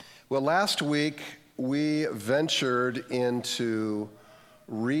Well, last week we ventured into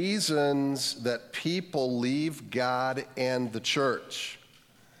reasons that people leave God and the church.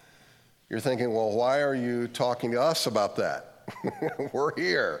 You're thinking, well, why are you talking to us about that? We're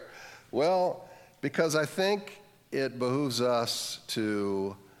here. Well, because I think it behooves us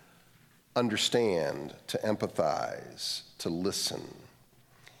to understand, to empathize, to listen,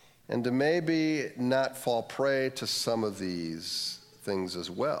 and to maybe not fall prey to some of these things as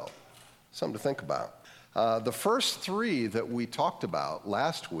well. Something to think about. The first three that we talked about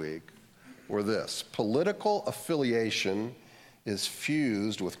last week were this: political affiliation is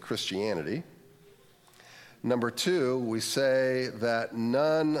fused with Christianity. Number two, we say that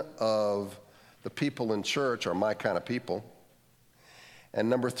none of the people in church are my kind of people. And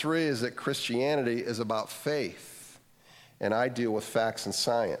number three is that Christianity is about faith, and I deal with facts and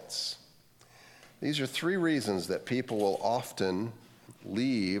science. These are three reasons that people will often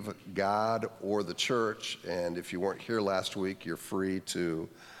leave God or the church, and if you weren't here last week, you're free to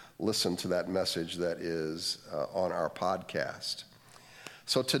listen to that message that is on our podcast.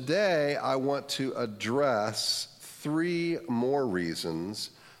 So today, I want to address three more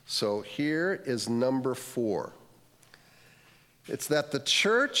reasons. So here is number 4. It's that the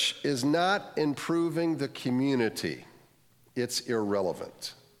church is not improving the community. It's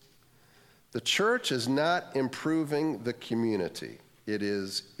irrelevant. The church is not improving the community. It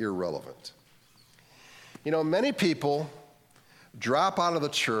is irrelevant. You know, many people drop out of the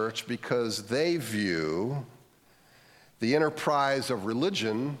church because they view the enterprise of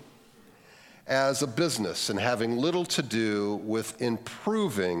religion as a business and having little to do with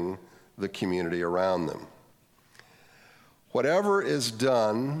improving the community around them. Whatever is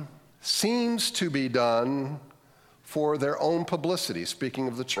done seems to be done for their own publicity, speaking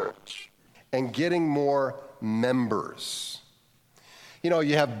of the church, and getting more members. You know,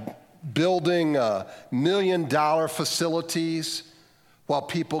 you have building $1 million facilities while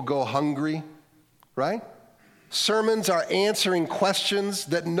people go hungry, right? Sermons are answering questions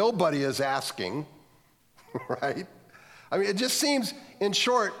that nobody is asking, right? I mean, it just seems, in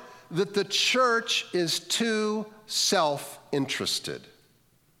short, that the church is too self-interested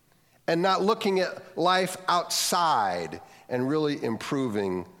and not looking at life outside and really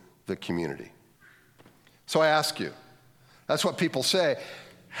improving the community. So I ask you, that's what people say.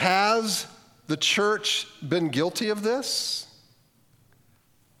 Has the church been guilty of this?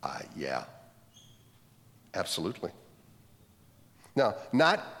 Yeah, absolutely. Now,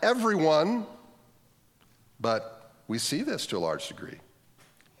 not everyone, but we see this to a large degree.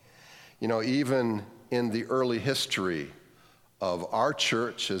 You know, even in the early history of our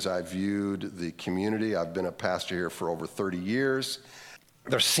church, as I viewed the community, I've been a pastor here for over 30 years,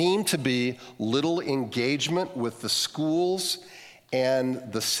 there seemed to be little engagement with the schools and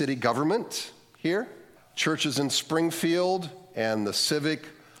the city government here. Churches in Springfield and the civic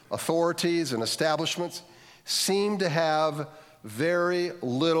authorities and establishments seem to have very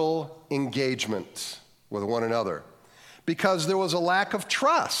little engagement with one another because there was a lack of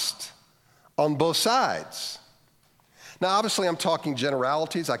trust on both sides. Now, obviously, I'm talking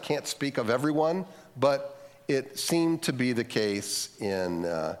generalities. I can't speak of everyone, but it seemed to be the case in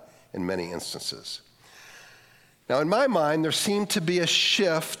many instances. Now, in my mind, there seemed to be a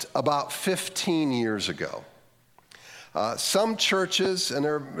shift about 15 years ago. Some churches, and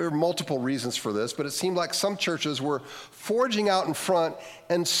there are multiple reasons for this, but it seemed like some churches were forging out in front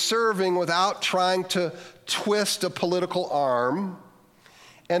and serving without trying to twist a political arm.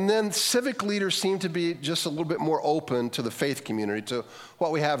 And then civic leaders seem to be just a little bit more open to the faith community. To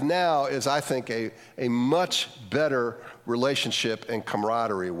what we have now is, I think, a much better relationship and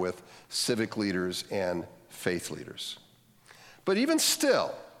camaraderie with civic leaders and faith leaders. But even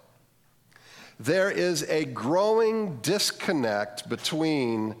still, there is a growing disconnect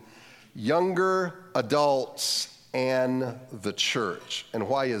between younger adults and the church. And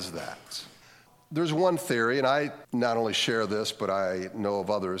why is that? There's one theory, and I not only share this, but I know of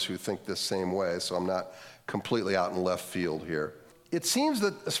others who think this same way, so I'm not completely out in left field here. It seems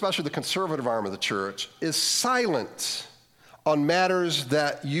that especially the conservative arm of the church is silent on matters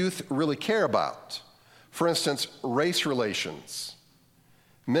that youth really care about. For instance, race relations,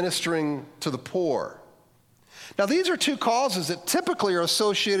 ministering to the poor. Now, these are two causes that typically are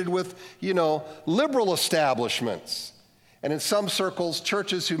associated with, liberal establishments. And in some circles,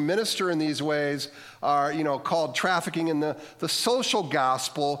 churches who minister in these ways are, called trafficking in the social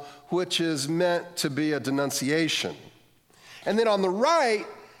gospel, which is meant to be a denunciation. And then on the right,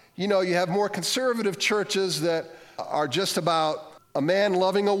 you have more conservative churches that are just about a man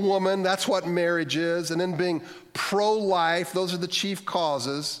loving a woman, that's what marriage is, and then being pro-life, those are the chief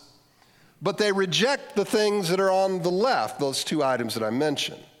causes. but they reject the things that are on the left, those two items that I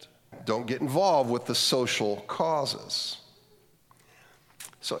mentioned. Don't get involved with the social causes.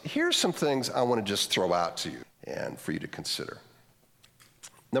 So here's some things I want to just throw out to you and for you to consider.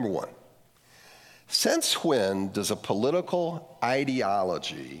 Number one, since when does a political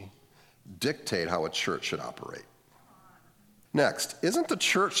ideology dictate how a church should operate? Next, isn't the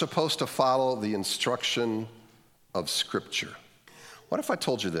church supposed to follow the instruction of Scripture? What if I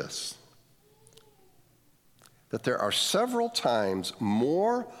told you this? That there are several times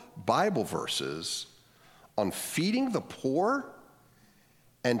more Bible verses on feeding the poor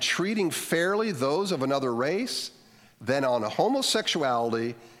and treating fairly those of another race than on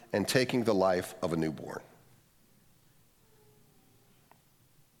homosexuality and taking the life of a newborn.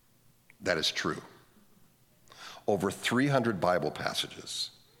 That is true. Over 300 Bible passages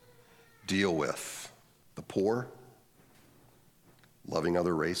deal with the poor, loving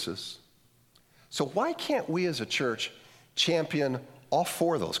other races. So why can't we as a church champion all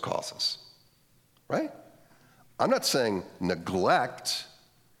four of those causes, right? I'm not saying neglect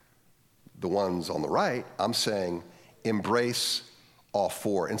the ones on the right. I'm saying embrace all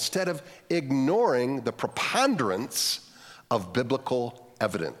four instead of ignoring the preponderance of biblical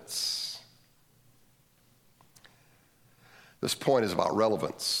evidence. This point is about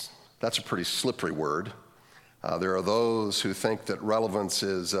relevance. That's a pretty slippery word. There are those who think that relevance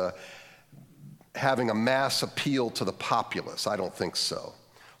is having a mass appeal to the populace. I don't think so.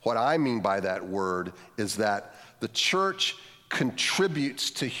 What I mean by that word is that the church contributes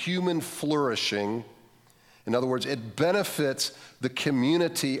to human flourishing. In other words, it benefits the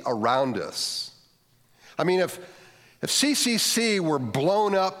community around us. I mean, if CCC were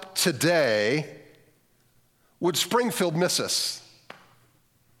blown up today, would Springfield miss us?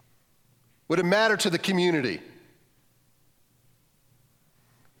 Would it matter to the community?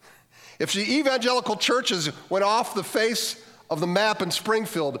 If the evangelical churches went off the face of the map in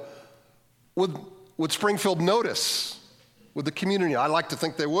Springfield, would Springfield notice? Would the community? I'd like to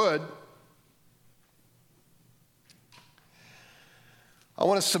think they would. I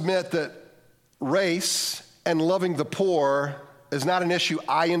want to submit that race and loving the poor is not an issue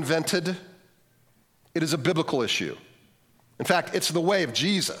I invented. It is a biblical issue. In fact, it's the way of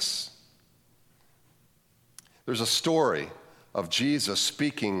Jesus. There's a story of Jesus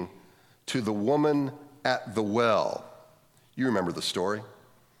speaking to the woman at the well. You remember the story.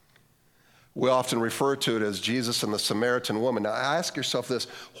 We often refer to it as Jesus and the Samaritan woman. Now, ask yourself this: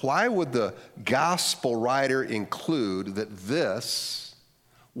 why would the gospel writer include that this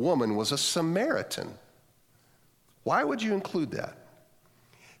woman was a Samaritan? Why would you include that?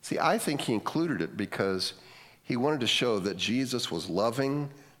 See, I think he included it because he wanted to show that Jesus was loving,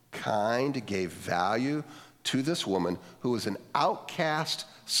 kind, gave value to this woman who was an outcast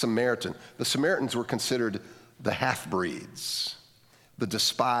Samaritan. The Samaritans were considered the half-breeds, the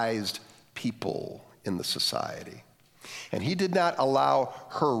despised people in the society. And he did not allow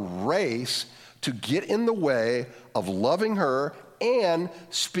her race to get in the way of loving her and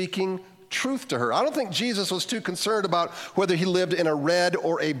speaking truth to her. I don't think Jesus was too concerned about whether he lived in a red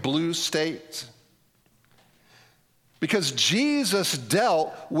or a blue state, because Jesus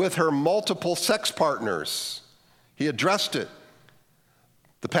dealt with her multiple sex partners. He addressed it.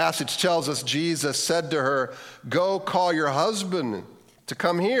 The passage tells us Jesus said to her, "Go call your husband to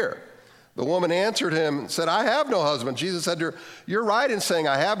come here." The woman answered him and said, "I have no husband." Jesus said to her, "You're right in saying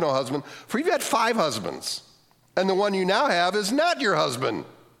I have no husband, for you've had 5 husbands, and the one you now have is not your husband.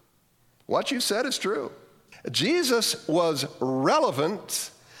 What you said is true." Jesus was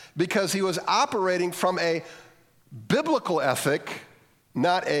relevant because he was operating from a biblical ethic,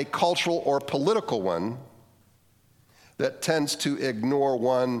 not a cultural or political one that tends to ignore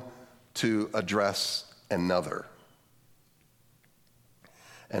one to address another.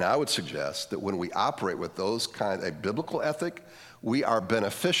 And I would suggest that when we operate with those kind of biblical ethic, we are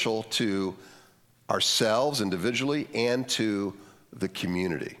beneficial to ourselves individually and to the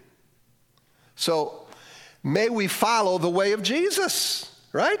community. So may we follow the way of Jesus,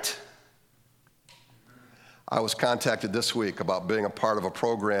 right? I was contacted this week about being a part of a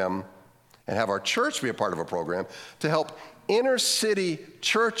program and have our church be a part of a program to help inner city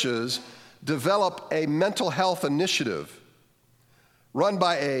churches develop a mental health initiative run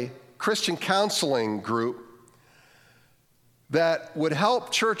by a Christian counseling group that would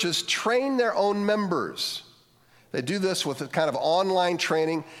help churches train their own members. They do this with a kind of online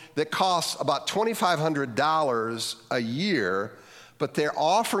training that costs about $2,500 a year, but they're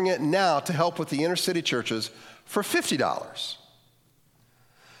offering it now to help with the inner city churches for $50.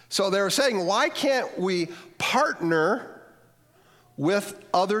 So they were saying, why can't we partner with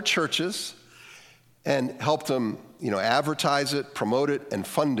other churches and help them, advertise it, promote it, and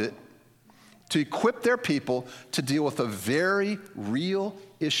fund it to equip their people to deal with a very real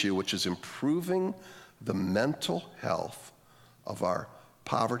issue, which is improving the mental health of our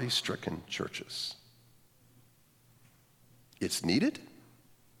poverty-stricken churches. It's needed,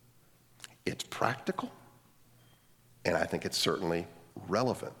 it's practical, and I think it's certainly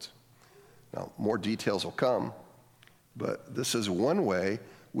relevant. Now, more details will come, but this is one way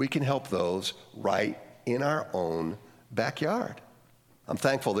we can help those right in our own backyard. I'm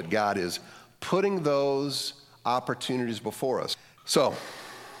thankful that God is putting those opportunities before us. So,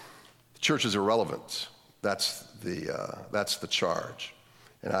 the church is irrelevant. That's the charge.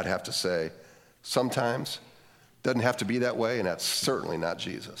 And I'd have to say, sometimes it doesn't have to be that way, and that's certainly not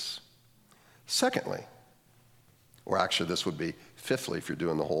Jesus. Secondly, or actually this would be fifthly if you're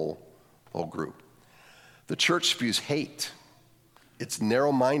doing the whole group, the church spews hate. It's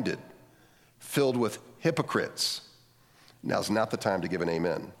narrow-minded, filled with hypocrites. Now's not the time to give an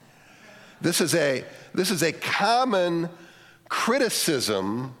amen. This is a common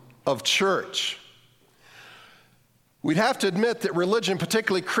criticism of church. We'd have to admit that religion,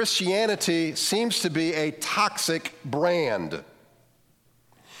 particularly Christianity, seems to be a toxic brand.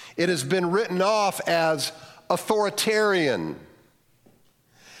 It has been written off as authoritarian.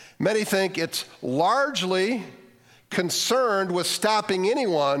 Many think it's largely concerned with stopping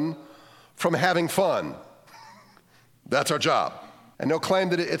anyone from having fun. That's our job. And they'll claim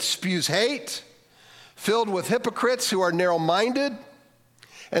that it spews hate, filled with hypocrites who are narrow-minded.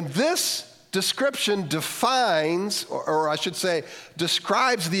 And this description defines, or I should say,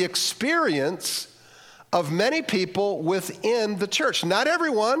 describes the experience of many people within the church. Not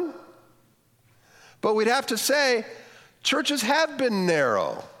everyone, but we'd have to say churches have been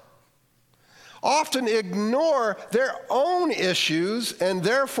narrow, often ignore their own issues and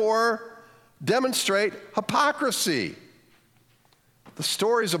therefore demonstrate hypocrisy. The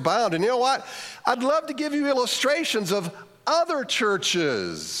stories abound. And you know what? I'd love to give you illustrations of other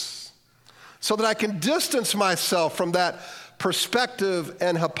churches so that I can distance myself from that perspective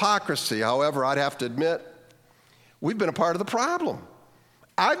and hypocrisy. However, I'd have to admit, we've been a part of the problem.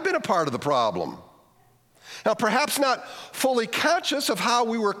 I've been a part of the problem. Now, perhaps not fully conscious of how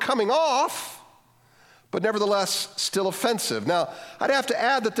we were coming off, but nevertheless still offensive. Now, I'd have to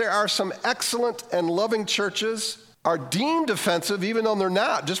add that there are some excellent and loving churches are deemed offensive even though they're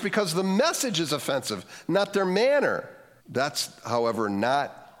not, just because the message is offensive, not their manner. That's, however,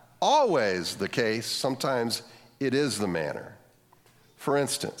 not always the case. Sometimes it is the manner. For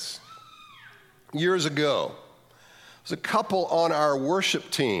instance, years ago, there was a couple on our worship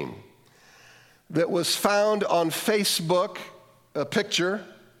team that was found on Facebook, a picture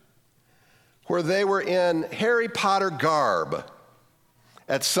where they were in Harry Potter garb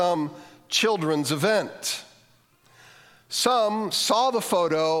at some children's event. Some saw the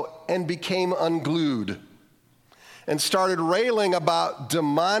photo and became unglued and started railing about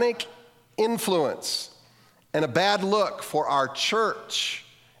demonic influence and a bad look for our church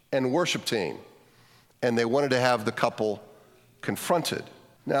and worship team. And they wanted to have the couple confronted.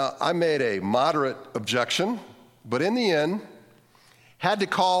 Now, I made a moderate objection, but in the end, had to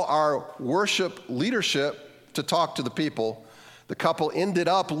call our worship leadership to talk to the people. The couple ended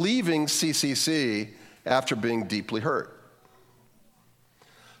up leaving CCC after being deeply hurt.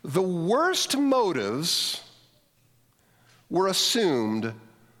 The worst motives were assumed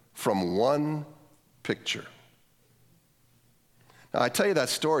from one picture. Now, I tell you that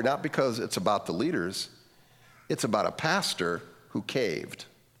story not because it's about the leaders, it's about a pastor who caved.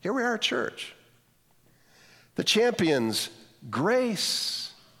 Here we are at church. The champions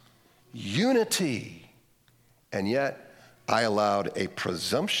grace, unity, and yet I allowed a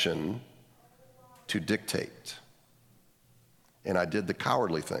presumption to dictate. And I did the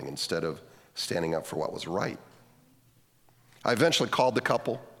cowardly thing instead of standing up for what was right. I eventually called the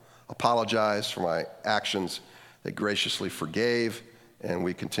couple, apologized for my actions. They graciously forgave, and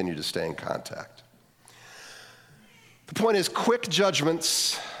we continue to stay in contact. The point is, quick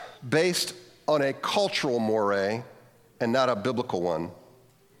judgments based on a cultural mores and not a biblical one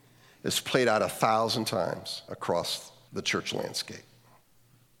is played out 1,000 times across the church landscape.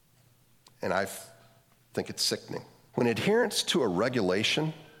 And I think it's sickening. When adherence to a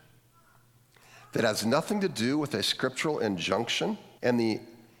regulation that has nothing to do with a scriptural injunction and the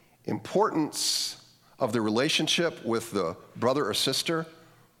importance of the relationship with the brother or sister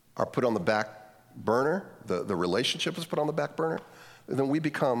are put on the back burner, the relationship is put on the back burner, then we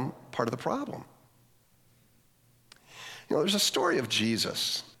become part of the problem. You know, there's a story of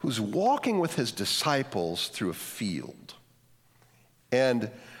Jesus who's walking with his disciples through a field.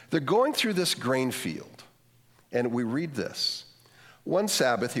 And They're going through this grain field, and we read this. One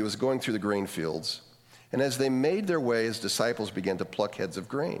Sabbath, he was going through the grain fields, and as they made their way, his disciples began to pluck heads of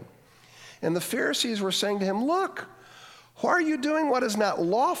grain. And the Pharisees were saying to him, "Look, why are you doing what is not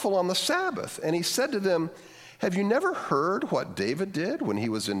lawful on the Sabbath?" And he said to them, "Have you never heard what David did when he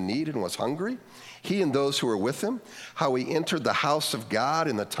was in need and was hungry? He and those who were with him, how he entered the house of God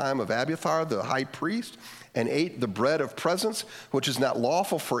in the time of Abiathar, the high priest, and ate the bread of presence, which is not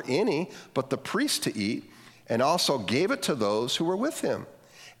lawful for any but the priest to eat, and also gave it to those who were with him.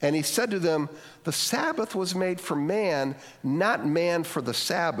 And he said to them, the Sabbath was made for man, not man for the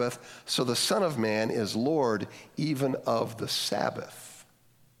Sabbath, so the Son of Man is Lord even of the Sabbath."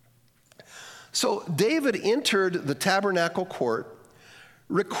 So David entered the tabernacle court,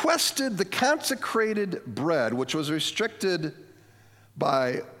 requested the consecrated bread, which was restricted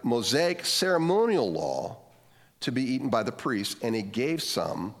by Mosaic ceremonial law to be eaten by the priest, and he gave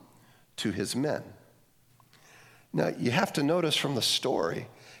some to his men. Now, you have to notice from the story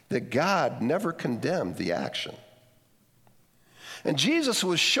that God never condemned the action. And Jesus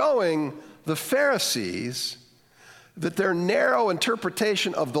was showing the Pharisees that their narrow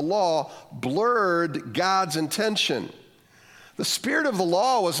interpretation of the law blurred God's intention. The spirit of the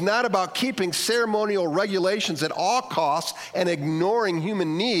law was not about keeping ceremonial regulations at all costs and ignoring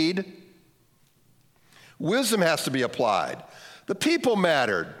human need. Wisdom has to be applied. The people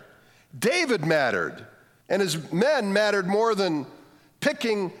mattered. David mattered. And his men mattered more than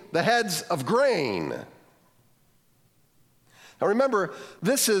picking the heads of grain. Now remember,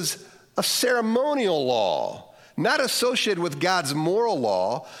 this is a ceremonial law, not associated with God's moral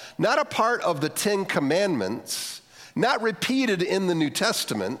law, not a part of the Ten Commandments, not repeated in the New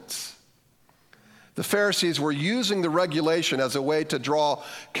Testament. The Pharisees were using the regulation as a way to draw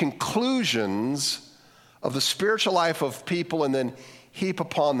conclusions of the spiritual life of people and then heap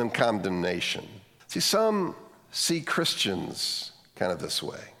upon them condemnation. See, some see Christians kind of this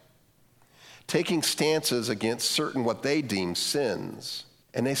way, taking stances against certain what they deem sins,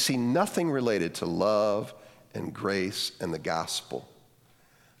 and they see nothing related to love and grace and the gospel.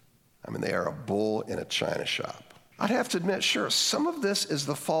 I mean, they are a bull in a china shop. I'd have to admit, sure, some of this is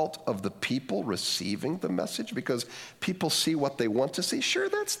the fault of the people receiving the message because people see what they want to see. Sure,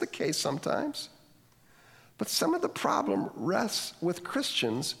 that's the case sometimes. But some of the problem rests with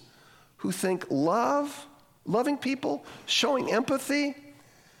Christians who think loving people, showing empathy,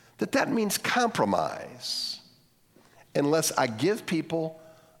 that means compromise unless I give people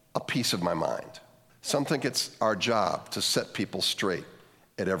a piece of my mind. Some think it's our job to set people straight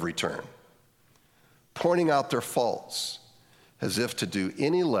at every turn, pointing out their faults as if to do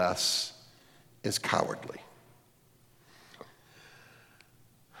any less is cowardly.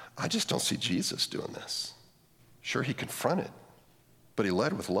 I just don't see Jesus doing this. Sure, he confronted, but he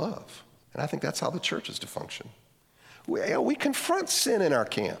led with love. And I think that's how the church is to function. We confront sin in our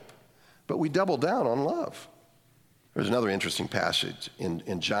camp, but we double down on love. There's another interesting passage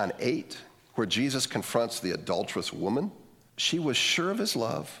in John 8 where Jesus confronts the adulterous woman. She was sure of his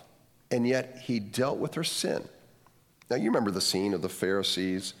love, and yet he dealt with her sin. Now, you remember the scene of the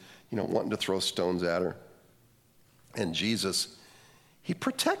Pharisees, wanting to throw stones at her. And Jesus, he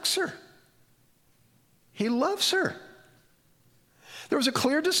protects her. He loves her. There was a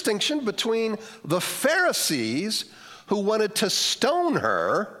clear distinction between the Pharisees who wanted to stone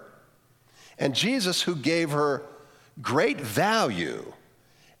her and Jesus who gave her great value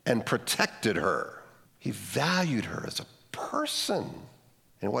and protected her. He valued her as a person.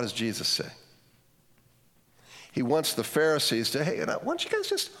 And what does Jesus say? He wants the Pharisees to, hey, why don't you guys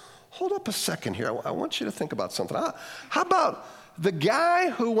just hold up a second here. I want you to think about something. How about the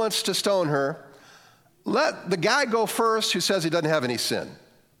guy who wants to stone her? Let the guy go first who says he doesn't have any sin.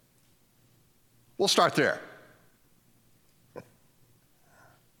 We'll start there.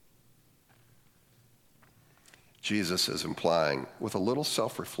 Jesus is implying, with a little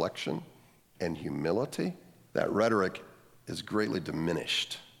self-reflection and humility, that rhetoric is greatly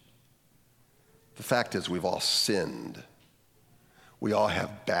diminished. The fact is, we've all sinned. We all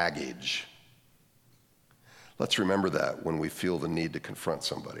have baggage. Let's remember that when we feel the need to confront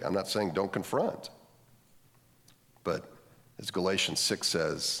somebody. I'm not saying don't confront. But as Galatians 6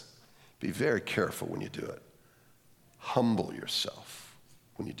 says, be very careful when you do it. Humble yourself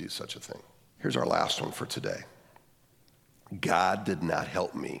when you do such a thing. Here's our last one for today. God did not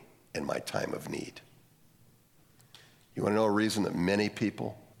help me in my time of need. You want to know a reason that many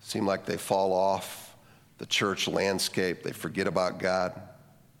people seem like they fall off the church landscape? They forget about God.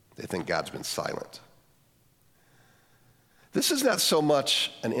 They think God's been silent. This is not so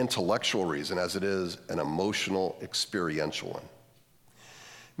much an intellectual reason as it is an emotional, experiential one.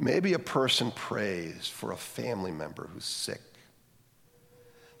 Maybe a person prays for a family member who's sick.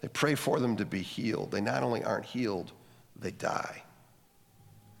 They pray for them to be healed. They not only aren't healed, they die.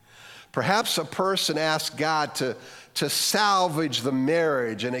 Perhaps a person asks God to salvage the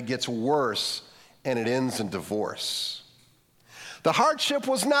marriage, and it gets worse, and it ends in divorce. The hardship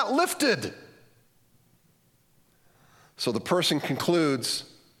was not lifted. So the person concludes,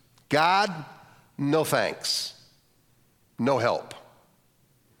 God, no thanks, no help.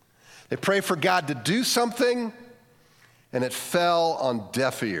 They pray for God to do something, and it fell on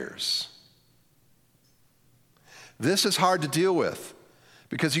deaf ears. This is hard to deal with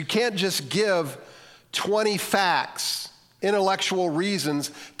because you can't just give 20 facts, intellectual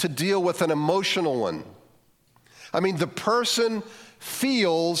reasons to deal with an emotional one. I mean, the person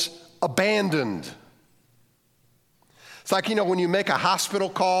feels abandoned. It's like, when you make a hospital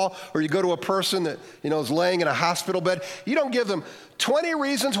call or you go to a person that, is laying in a hospital bed, you don't give them 20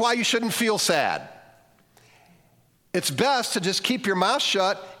 reasons why you shouldn't feel sad. It's best to just keep your mouth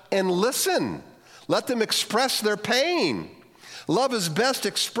shut and listen. Let them express their pain. Love is best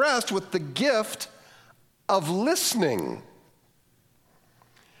expressed with the gift of listening.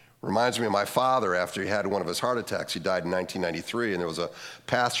 Reminds me of my father after he had one of his heart attacks. He died in 1993, and there was a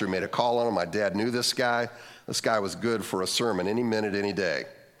pastor who made a call on him. My dad knew this guy. This guy was good for a sermon any minute, any day.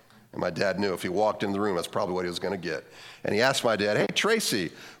 And my dad knew if he walked in the room, that's probably what he was going to get. And he asked my dad, hey,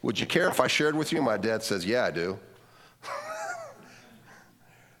 Tracy, would you care if I shared with you? My dad says, yeah, I do.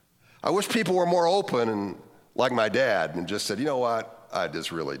 I wish people were more open and like my dad and just said, you know what, I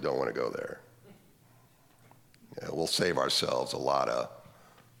just really don't want to go there. Yeah, we'll save ourselves a lot of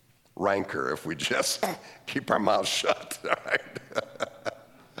rancor if we just keep our mouths shut. Right?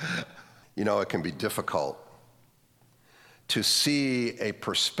 It can be difficult to see a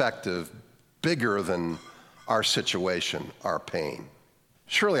perspective bigger than our situation, our pain.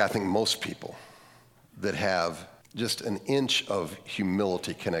 Surely I think most people that have just an inch of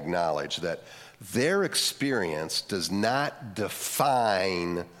humility can acknowledge that their experience does not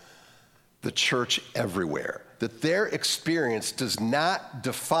define the church everywhere, that their experience does not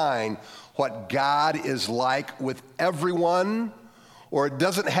define what God is like with everyone, or it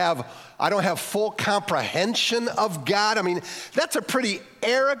doesn't have, I don't have full comprehension of God. I mean, that's a pretty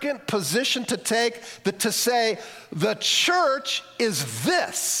arrogant position to take, that to say the church is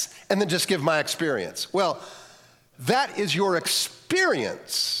this, and then just give my experience. Well, that is your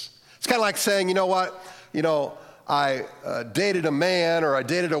experience. It's kind of like saying, you know what, I dated a man or I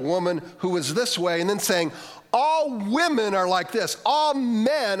dated a woman who was this way, and then saying, all women are like this, all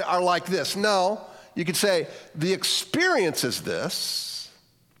men are like this. No, you could say, the experience is this.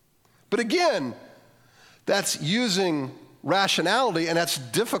 But again, that's using rationality, and that's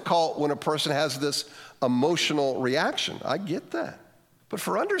difficult when a person has this emotional reaction. I get that. But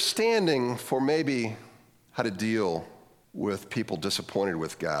for understanding, for maybe how to deal with people disappointed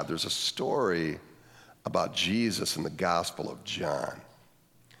with God, there's a story about Jesus in the Gospel of John.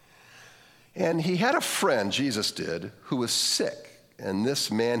 And he had a friend, Jesus did, who was sick. And this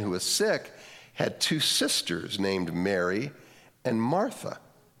man who was sick had two sisters named Mary and Martha.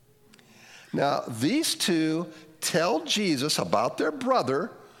 Now, these two tell Jesus about their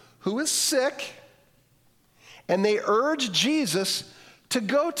brother who is sick, and they urge Jesus to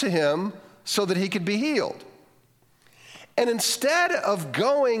go to him so that he could be healed. And instead of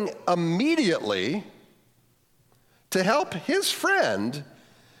going immediately to help his friend,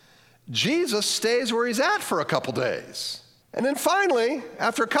 Jesus stays where he's at for a couple days. And then finally,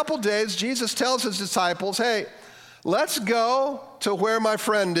 after a couple days, Jesus tells his disciples, hey, let's go to where my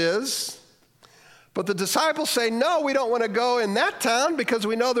friend is. But the disciples say, no, we don't want to go in that town because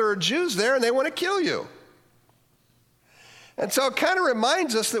we know there are Jews there and they want to kill you. And so it kind of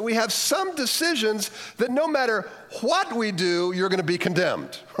reminds us that we have some decisions that no matter what we do, you're going to be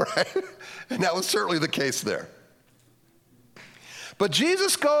condemned, right? And that was certainly the case there. But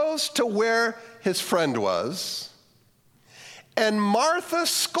Jesus goes to where his friend was, and Martha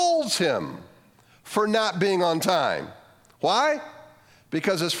scolds him for not being on time. Why?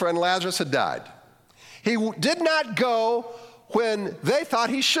 Because his friend Lazarus had died. He did not go when they thought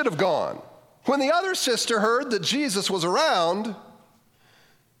he should have gone. When the other sister heard that Jesus was around,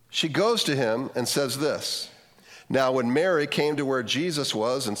 she goes to him and says this. Now, when Mary came to where Jesus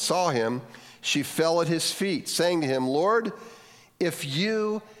was and saw him, she fell at his feet, saying to him, Lord, if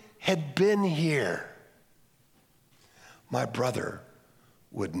you had been here, my brother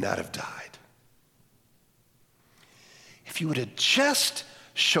would not have died. If you would have just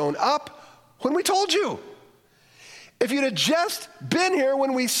shown up when we told you. If you'd have just been here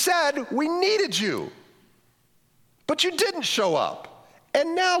when we said we needed you. But you didn't show up.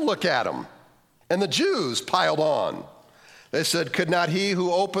 And now look at him. And the Jews piled on. They said, could not he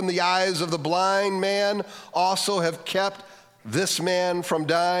who opened the eyes of the blind man also have kept this man from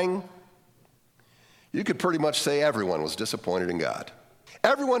dying? You could pretty much say everyone was disappointed in God.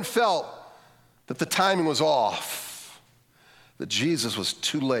 Everyone felt that the timing was off, that Jesus was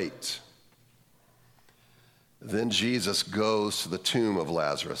too late. Then Jesus goes to the tomb of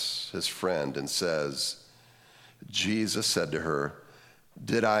Lazarus, his friend, and says, Jesus said to her,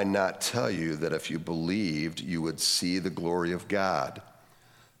 did I not tell you that if you believed, you would see the glory of God?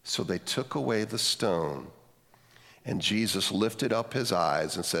 So they took away the stone, and Jesus lifted up his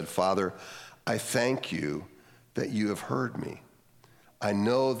eyes and said, Father, I thank you that you have heard me. I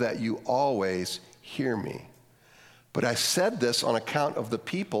know that you always hear me. But I said this on account of the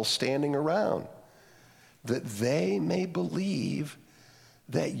people standing around, that they may believe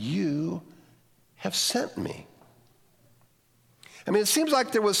that you have sent me. I mean, it seems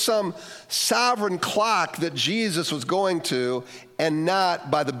like there was some sovereign clock that Jesus was going to, and not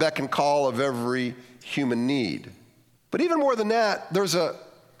by the beck and call of every human need. But even more than that, there's a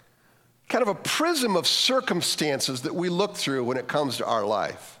kind of a prism of circumstances that we look through when it comes to our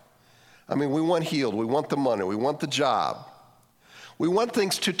life. I mean, we want healed, we want the money, we want the job. We want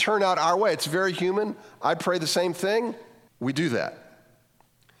things to turn out our way. It's very human. I pray the same thing. We do that.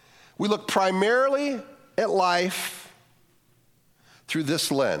 We look primarily at life through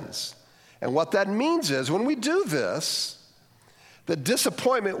this lens. And what that means is when we do this, the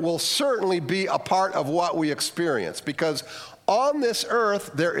disappointment will certainly be a part of what we experience, because on this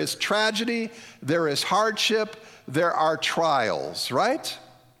earth there is tragedy, there is hardship, there are trials, right?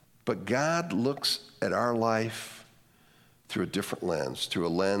 But God looks at our life through a different lens, through a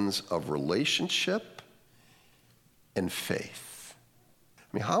lens of relationship and faith.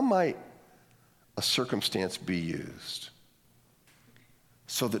 I mean, how might a circumstance be used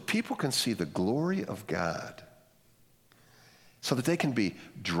so that people can see the glory of God, so that they can be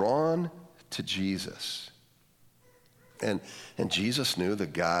drawn to Jesus? And Jesus knew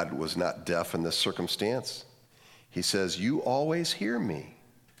that God was not deaf in this circumstance. He says, you always hear me.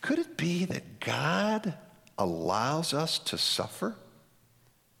 Could it be that God allows us to suffer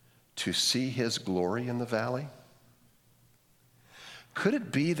to see his glory in the valley? Could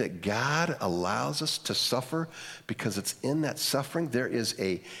it be that God allows us to suffer because it's in that suffering there is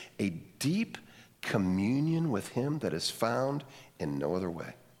a deep communion with him that is found in no other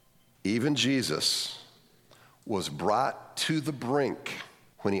way? Even Jesus was brought to the brink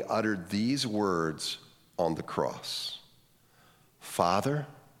when he uttered these words on the cross. Father,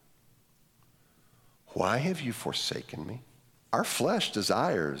 why have you forsaken me? Our flesh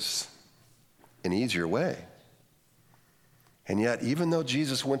desires an easier way. And yet, even though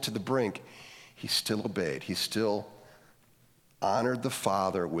Jesus went to the brink, he still obeyed. He still honored the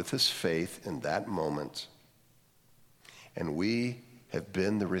Father with his faith in that moment. And we have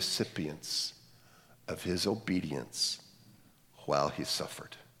been the recipients of his obedience while he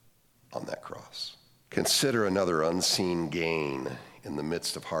suffered on that cross. Consider another unseen gain in the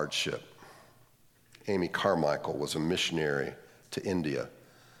midst of hardship. Amy Carmichael was a missionary to India,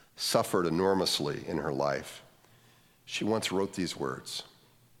 suffered enormously in her life. She once wrote these words,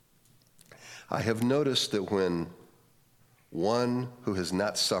 I have noticed that when one who has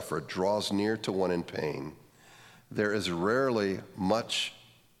not suffered draws near to one in pain, there is rarely much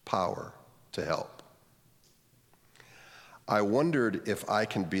power to help. I wondered if I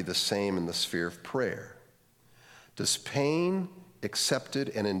can be the same in the sphere of prayer. Does pain accepted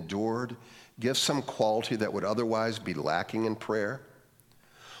and endured give some quality that would otherwise be lacking in prayer?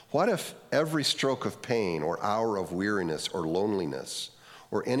 What if every stroke of pain or hour of weariness or loneliness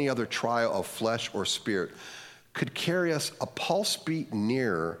or any other trial of flesh or spirit could carry us a pulse beat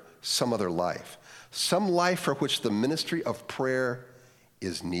nearer some other life, some life for which the ministry of prayer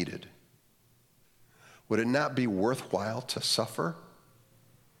is needed? Would it not be worthwhile to suffer?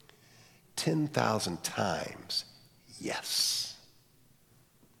 10,000 times, yes.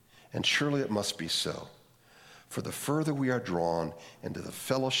 And surely it must be so. For the further we are drawn into the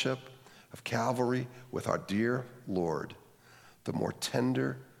fellowship of Calvary with our dear Lord, the more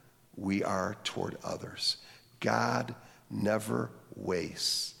tender we are toward others. God never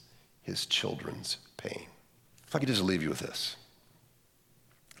wastes his children's pain. If I could just leave you with this.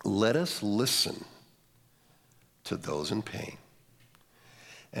 Let us listen to those in pain.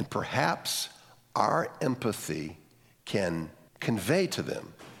 And perhaps our empathy can convey to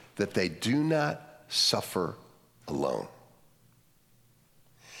them that they do not suffer alone.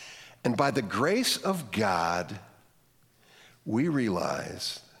 And by the grace of God, we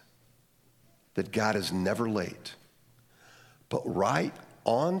realize that God is never late, but right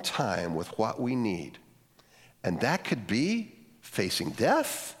on time with what we need. And that could be facing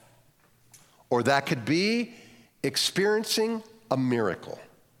death, or that could be experiencing a miracle.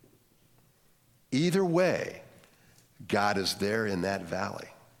 Either way, God is there in that valley.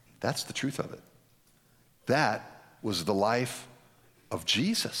 That's the truth of it. That was the life of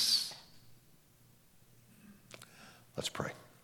Jesus. Let's pray.